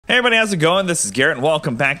Hey everybody, how's it going? This is Garrett, and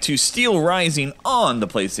welcome back to Steelrising on the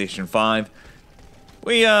PlayStation 5.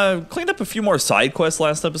 We cleaned up a few more side quests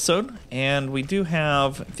last episode, and we do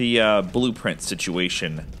have the blueprint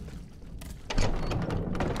situation.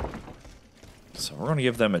 So we're going to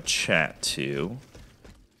give them a chat too.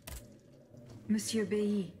 Monsieur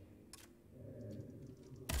B.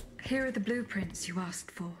 Here are the blueprints you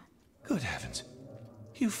asked for. Good heavens.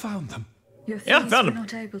 You found them. Your Yeah, thieves found were them.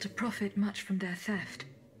 not able to profit much from their theft.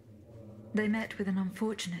 They met with an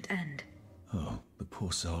unfortunate end. Oh, the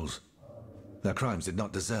poor souls. Their crimes did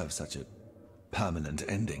not deserve such a permanent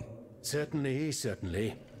ending. Certainly,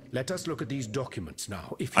 certainly. Let us look at these documents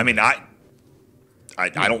now. If I mean, I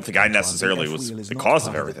don't think I necessarily was the cause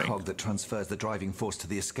of everything. The cog that transfers the driving force to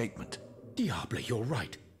the escapement. Diable, you're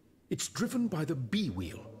right. It's driven by the B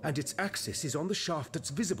wheel, and its axis is on the shaft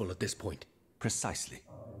that's visible at this point. Precisely.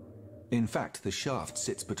 In fact, the shaft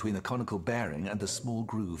sits between the conical bearing and the small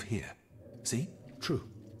groove here. See? True.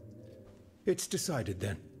 It's decided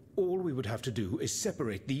then. All we would have to do is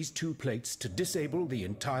separate these two plates to disable the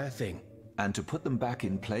entire thing. And to put them back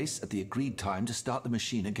in place at the agreed time to start the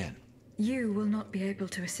machine again. You will not be able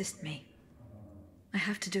to assist me. I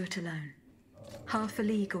have to do it alone. Half a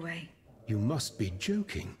league away. You must be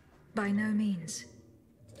joking. By no means.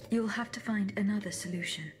 You'll have to find another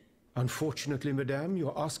solution. Unfortunately, madame,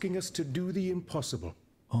 you're asking us to do the impossible.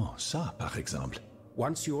 Oh, ça, par exemple.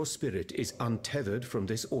 Once your spirit is untethered from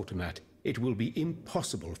this automat, it will be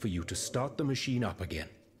impossible for you to start the machine up again.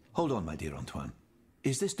 Hold on, my dear Antoine.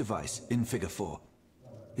 Is this device in Figure 4?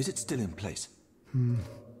 Is it still in place?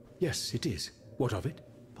 Yes, it is. What of it?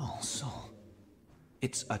 Bon sang.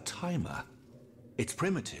 It's a timer. It's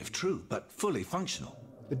primitive, true, but fully functional.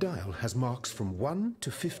 The dial has marks from 1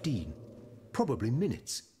 to 15. Probably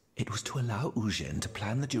minutes. It was to allow Eugène to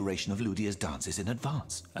plan the duration of Ludia's dances in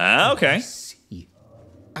advance. Ah, okay. I see.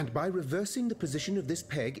 And by reversing the position of this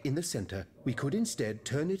peg in the center, we could instead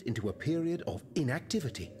turn it into a period of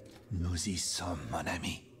inactivity. Nous y sommes, mon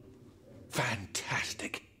ami.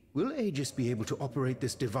 Fantastic. Will Aegis be able to operate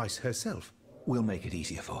this device herself? We'll make it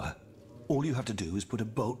easier for her. All you have to do is put a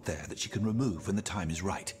bolt there that she can remove when the time is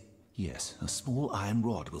right. Yes, a small iron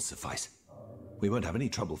rod will suffice. We won't have any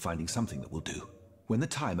trouble finding something that will do. When the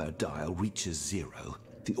timer dial reaches 0,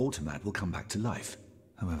 the automat will come back to life.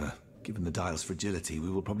 However, given the dial's fragility, we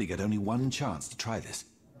will probably get only one chance to try this.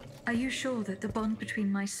 Are you sure that the bond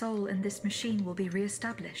between my soul and this machine will be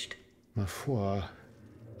re-established? Ma foi,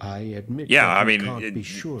 I admit Yeah, that I we mean, can't be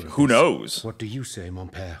sure of who this. knows? What do you say, mon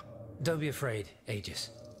père? Don't be afraid, Aegis.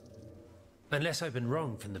 Unless I've been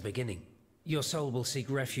wrong from the beginning, your soul will seek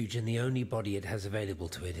refuge in the only body it has available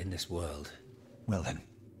to it in this world. Well then,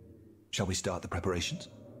 shall we start the preparations?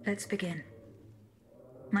 Let's begin.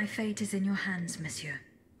 My fate is in your hands, monsieur.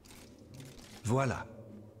 Voila.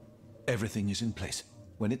 Everything is in place.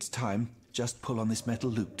 When it's time, just pull on this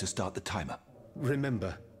metal loop to start the timer.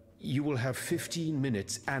 Remember, you will have 15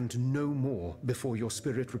 minutes and no more before your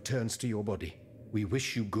spirit returns to your body. We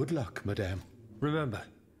wish you good luck, madame. Remember,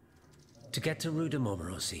 to get to Rue de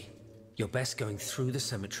Montmorency, you're best going through the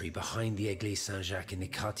cemetery behind the Église Saint-Jacques in the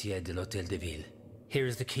Quartier de l'Hôtel de Ville. Here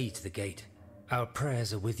is the key to the gate. Our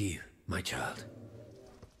prayers are with you, my child.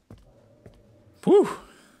 Whew.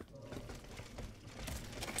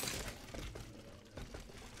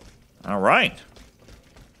 All right.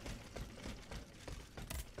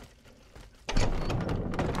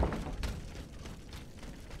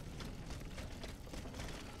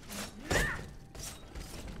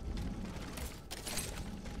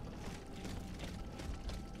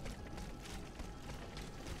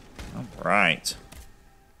 All right.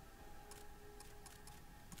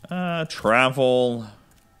 Travel.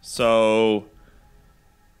 So,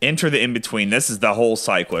 enter the in-between. This is the whole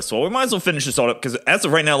side quest. Well, we might as well finish this all up, because as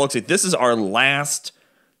of right now, it looks like this is our last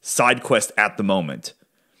side quest at the moment.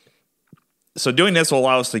 So doing this will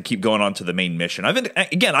allow us to keep going on to the main mission.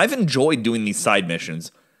 I've enjoyed doing these side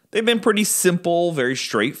missions. They've been pretty simple, very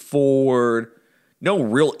straightforward. No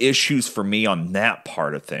real issues for me on that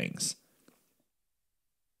part of things.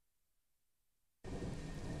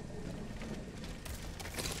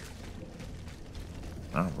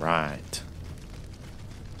 All right.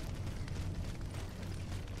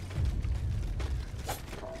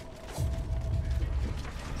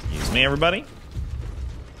 Excuse me, everybody.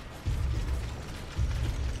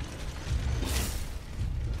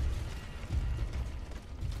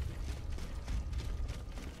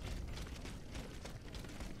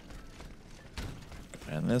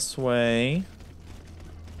 And this way.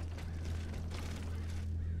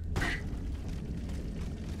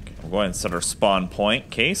 We'll go ahead and set our spawn point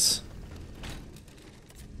case.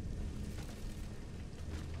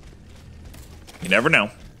 You never know.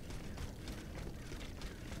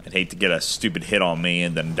 I'd hate to get a stupid hit on me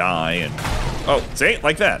and then die and... Oh, see?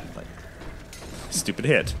 Like that. Like, stupid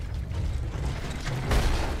hit.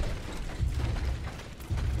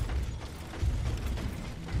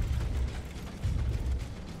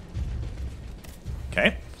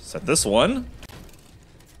 Okay, set this one.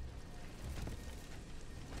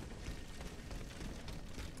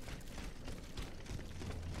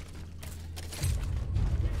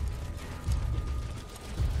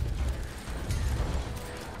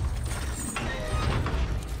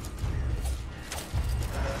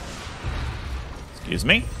 Excuse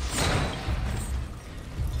me.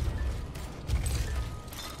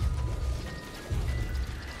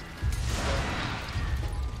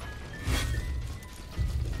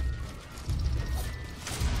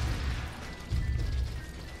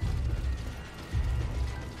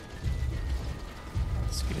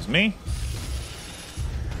 Excuse me.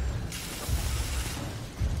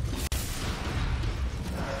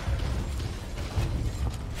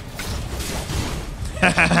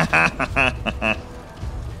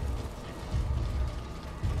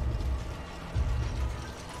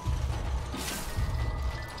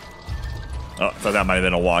 Oh, I thought that might have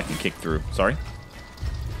been a walk and kick through. Sorry.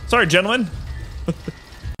 Sorry, gentlemen. Okay,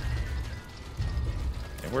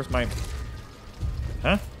 where's my...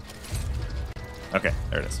 Huh? Okay,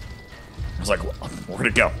 there it is. I was like, where'd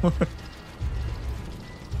it go?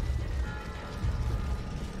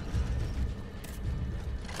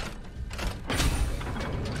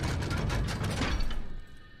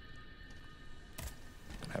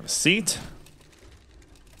 Have a seat.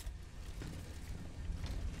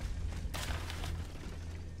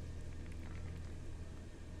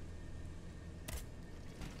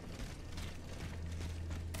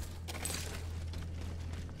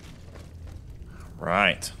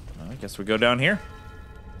 Right. I guess we go down here.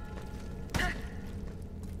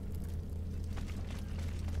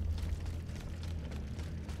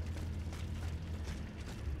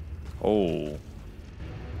 Oh.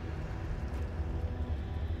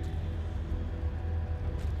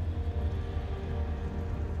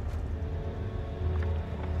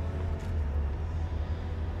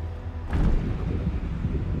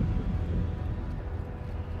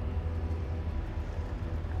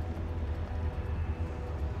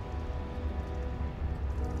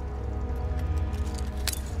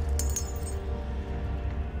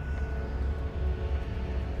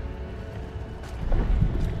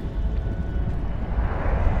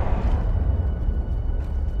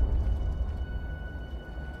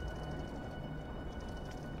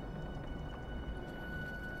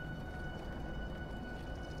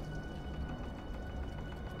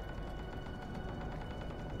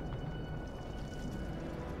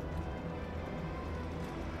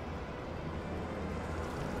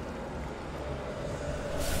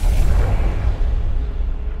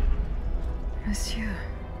 Monsieur.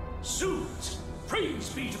 Zounds! Praise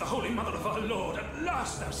be to the Holy Mother of our Lord, at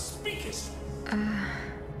last thou speakest!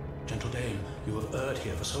 Gentle dame, you have erred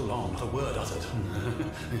here for so long, not a word uttered.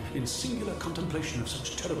 In singular contemplation of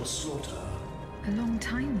such terrible slaughter. A long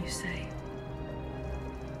time, you say?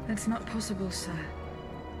 That's not possible, sir.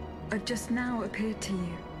 I've just now appeared to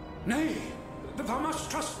you. Nay, thou must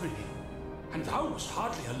trust me. And thou wast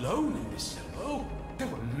hardly alone in this limbo. There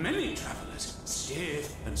were many travelers,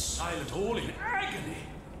 stiff and silent, all in agony.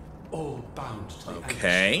 All bound to the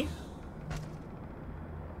Okay.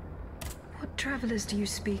 What travelers do you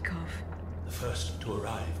speak of? The first to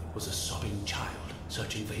arrive was a sobbing child,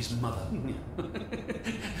 searching for his mother.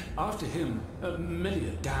 After him, many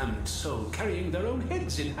a damned soul carrying their own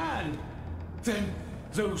heads in hand. Then,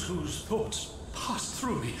 those whose thoughts passed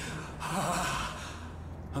through me.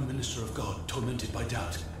 A minister of God, tormented by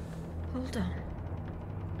doubt. Hold on.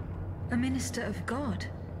 A minister of God?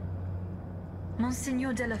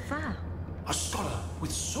 Monseigneur de la Fare? A scholar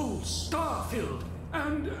with soul star-filled,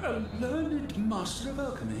 and a learned master of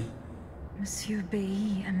alchemy. Monsieur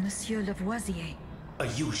Bailly and Monsieur Lavoisier. A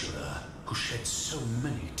usurer who shed so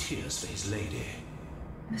many tears for his lady.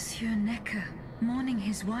 Monsieur Necker, mourning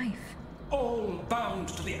his wife. All bound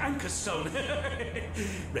to the anchor stone.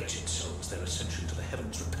 Wretched souls, their ascension to the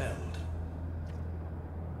heavens repelled.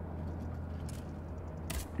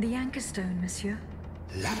 The anchor stone, monsieur.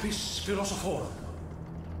 Lapis philosophorum.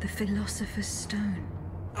 The philosopher's stone.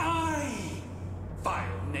 Aye!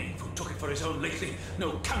 Vile knave who took it for his own lately.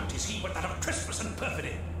 No count is he but that of trespass and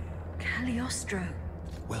perfidy. Cagliostro.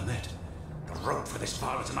 Well met. The rope for this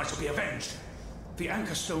varlet and I shall be avenged. The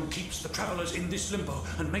anchor stone keeps the travelers in this limbo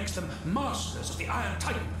and makes them masters of the Iron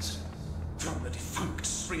Titans. From the defunct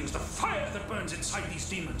springs the fire that burns inside these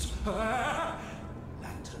demons.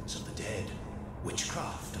 Lanterns of the dead.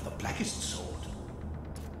 Witchcraft of the blackest sort.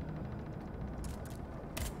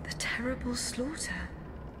 The terrible slaughter.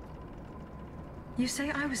 You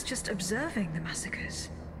say I was just observing the massacres?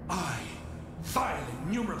 Aye. Vile,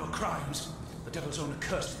 innumerable crimes. The devil's own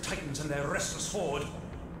accursed titans and their restless horde.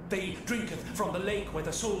 They drinketh from the lake where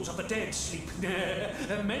the souls of the dead sleep.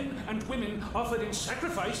 Men and women offered in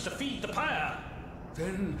sacrifice to feed the pyre.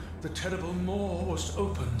 Then the terrible maw was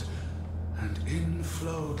opened, and in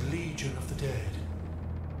flowed legion of the dead.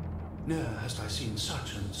 Ne'er hast I seen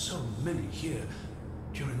such and so many here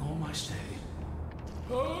during all my stay.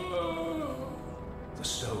 Oh. The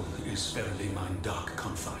stone is verily mine dark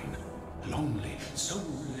confine. Lonely, so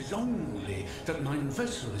lonely, that mine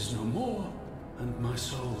vessel is no more, and my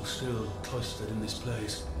soul still cloistered in this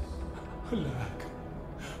place. Alack,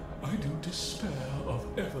 I do despair of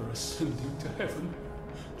ever ascending to heaven.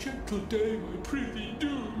 Gentle dame, I prithee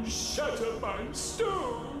do shatter my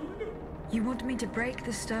stone. You want me to break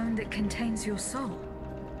the stone that contains your soul?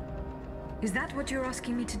 Is that what you're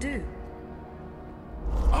asking me to do?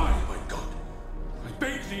 Aye, my God, I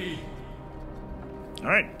beg thee. All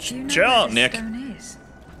right, Do you know chill where out, this Nick. stone is?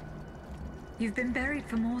 You've been buried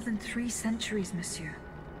for more than 3 centuries, monsieur.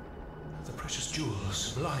 The precious jewel,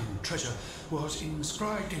 sublime treasure, was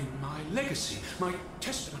inscribed in my legacy, my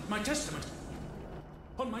testament.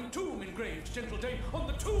 On my tomb engraved, gentle dame, on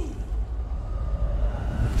the tomb!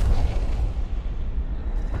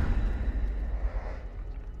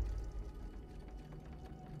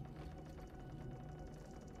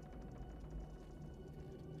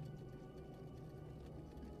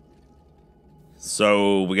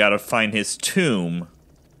 So we gotta find his tomb.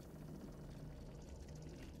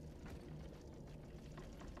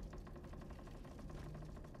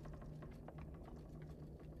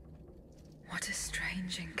 What a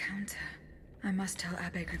strange encounter. I must tell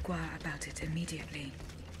Abbe Grégoire about it immediately.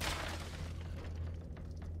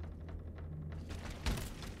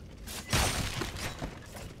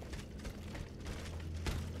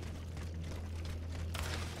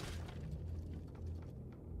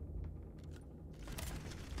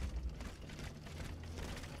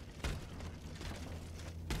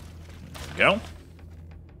 Go.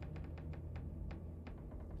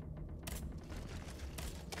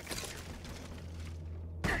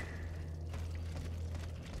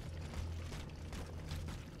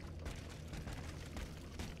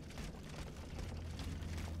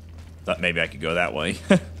 Thought maybe I could go that way.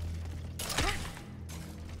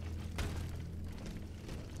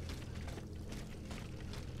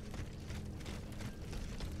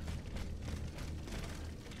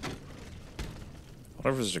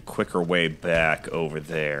 Whatever, there's a quicker way back over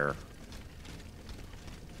there.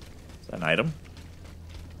 Is that an item?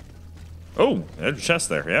 Oh, there's a chest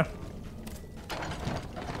there, yeah.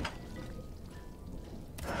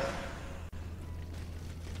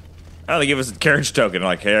 Oh, they give us a carriage token.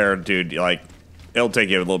 Like, here, dude, like, it'll take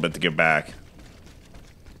you a little bit to get back.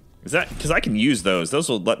 Is that because I can use those? Those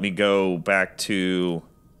will let me go back to.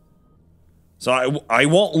 So I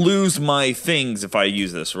won't lose my things if I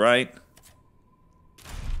use this, right?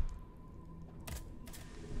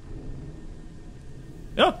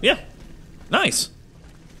 Oh, yeah. Nice.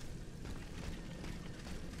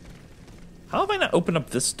 How have I not opened up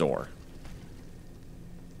this door?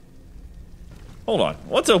 Hold on.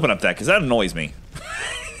 Let's open up that, because that annoys me.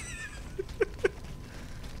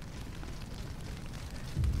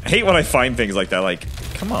 I hate when I find things like that. Like,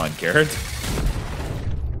 come on, Garrett.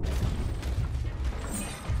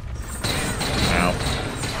 Ow.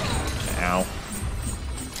 Ow.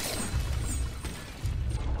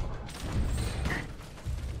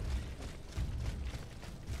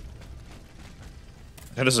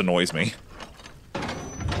 That just annoys me.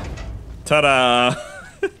 Ta-da!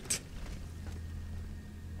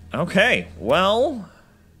 Okay, well,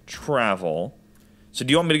 travel. So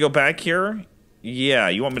do you want me to go back here? Yeah,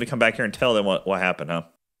 you want me to come back here and tell them what happened, huh?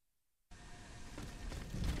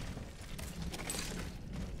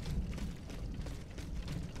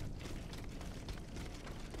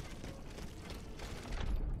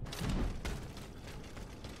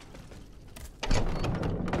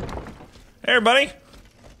 Hey, everybody.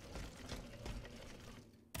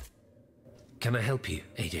 Can I help you,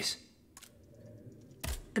 Adis?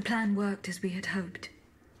 The plan worked as we had hoped.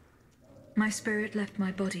 My spirit left my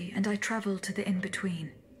body, and I traveled to the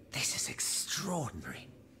in-between. This is extraordinary.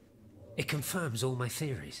 It confirms all my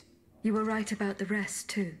theories. You were right about the rest,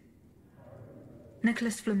 too.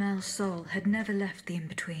 Nicholas Flamel's soul had never left the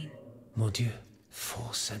in-between. Mon Dieu,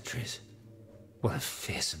 4 centuries? What a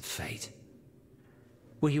fearsome fate.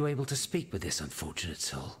 Were you able to speak with this unfortunate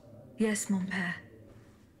soul? Yes, mon père.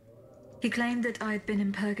 He claimed that I had been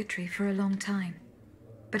in purgatory for a long time,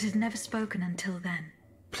 but had never spoken until then.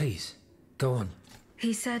 Please, go on.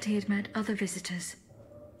 He said he had met other visitors.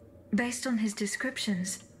 Based on his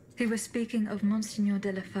descriptions, he was speaking of Monseigneur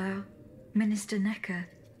de la Feur, Minister Necker,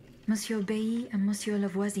 Monsieur Bailly and Monsieur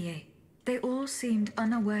Lavoisier. They all seemed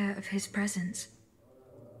unaware of his presence.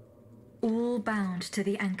 All bound to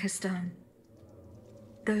the Anchor Stone.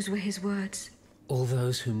 Those were his words. All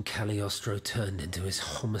those whom Cagliostro turned into his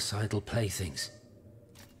homicidal playthings.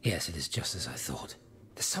 Yes, it is just as I thought.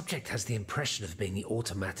 The subject has the impression of being the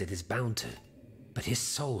automat it is bound to, but his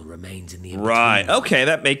soul remains in the in-between. Right, okay,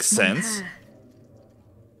 that makes sense. Mon père,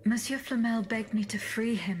 Monsieur Flamel begged me to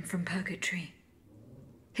free him from purgatory.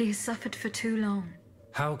 He has suffered for too long.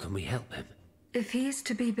 How can we help him? If he is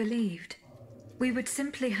to be believed, we would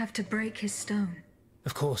simply have to break his stone.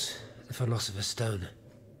 Of course, the Philosopher's Stone.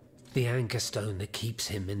 The Anchor Stone that keeps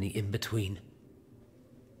him in the in-between.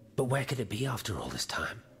 But where could it be after all this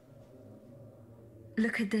time?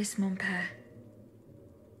 Look at this, mon père.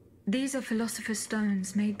 These are Philosopher's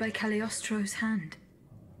Stones made by Cagliostro's hand.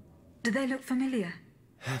 Do they look familiar?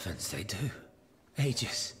 Heavens, they do.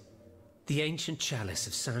 Aegis. The ancient chalice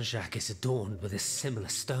of Saint-Jacques is adorned with a similar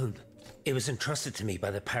stone. It was entrusted to me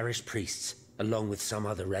by the parish priests, along with some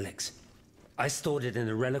other relics. I stored it in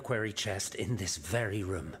a reliquary chest in this very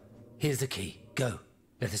room. Here's the key. Go.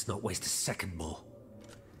 Let us not waste a second more.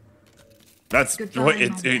 That's... Goodbye, What, Mon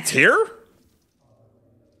it's père. here?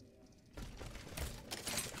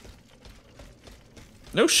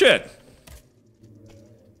 No shit.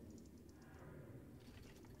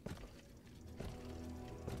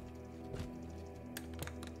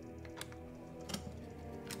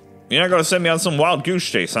 You're not gonna send me on some wild goose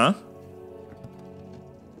chase, huh?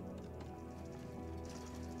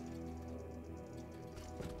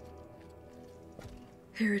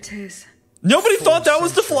 Here it is. Nobody thought that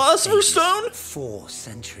was the Philosopher's Stone? 4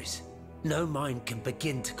 centuries. No mind can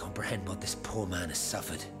begin to comprehend what this poor man has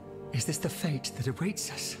suffered. Is this the fate that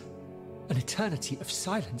awaits us? An eternity of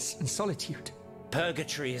silence and solitude?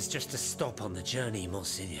 Purgatory is just a stop on the journey,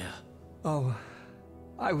 Monseigneur. Oh,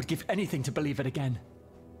 I would give anything to believe it again.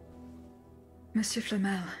 Monsieur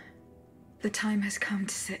Flamel, the time has come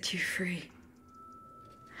to set you free.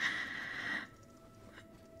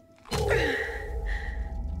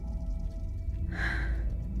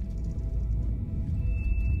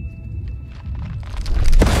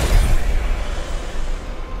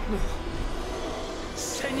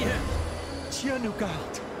 Seigneur, Dieu nous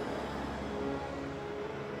garde.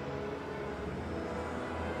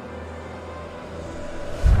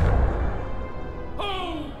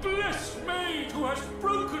 Oh, bless maid who has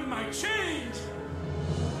broken my chains!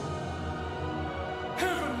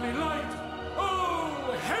 Heavenly light!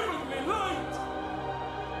 Oh, heavenly light!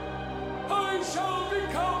 I shall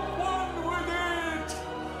become one with it!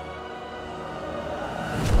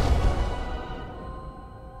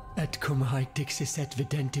 Et cum haec dixis et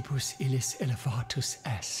videntibus illis elevatus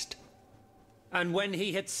est. And when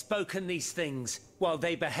he had spoken these things, while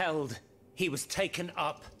they beheld, he was taken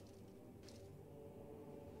up.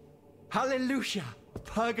 Hallelujah!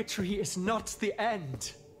 Purgatory is not the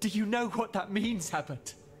end. Do you know what that means,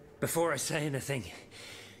 Abbot? Before I say anything,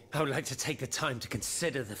 I would like to take the time to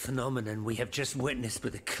consider the phenomenon we have just witnessed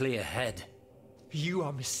with a clear head. You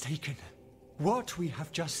are mistaken. What we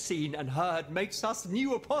have just seen and heard makes us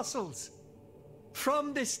new apostles.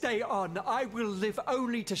 From this day on, I will live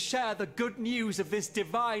only to share the good news of this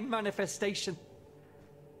divine manifestation.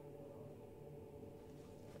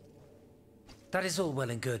 That is all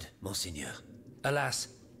well and good, Monseigneur. Alas,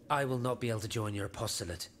 I will not be able to join your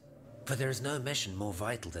apostolate, for there is no mission more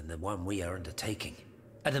vital than the one we are undertaking.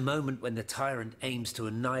 At the moment when the tyrant aims to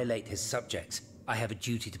annihilate his subjects, I have a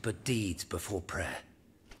duty to put deeds before prayer.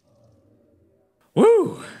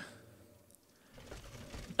 Woo!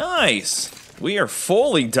 Nice! We are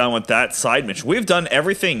fully done with that side mission. We've done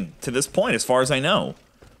everything to this point, as far as I know,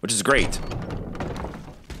 which is great.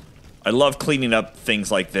 I love cleaning up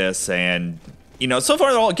things like this, and, you know, so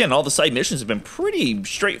far, all the side missions have been pretty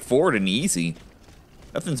straightforward and easy.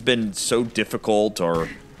 Nothing's been so difficult, or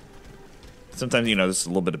sometimes, you know, there's a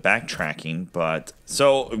little bit of backtracking, but...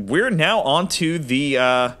 So, we're now on to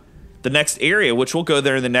the next area, which we'll go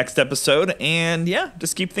there in the next episode, and yeah,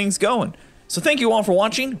 just keep things going. So thank you all for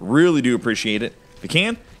watching, really do appreciate it. If you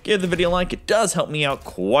can, give the video a like, it does help me out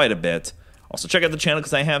quite a bit. Also check out the channel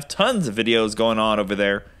because I have tons of videos going on over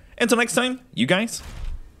there. Until next time, you guys,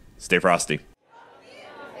 stay frosty.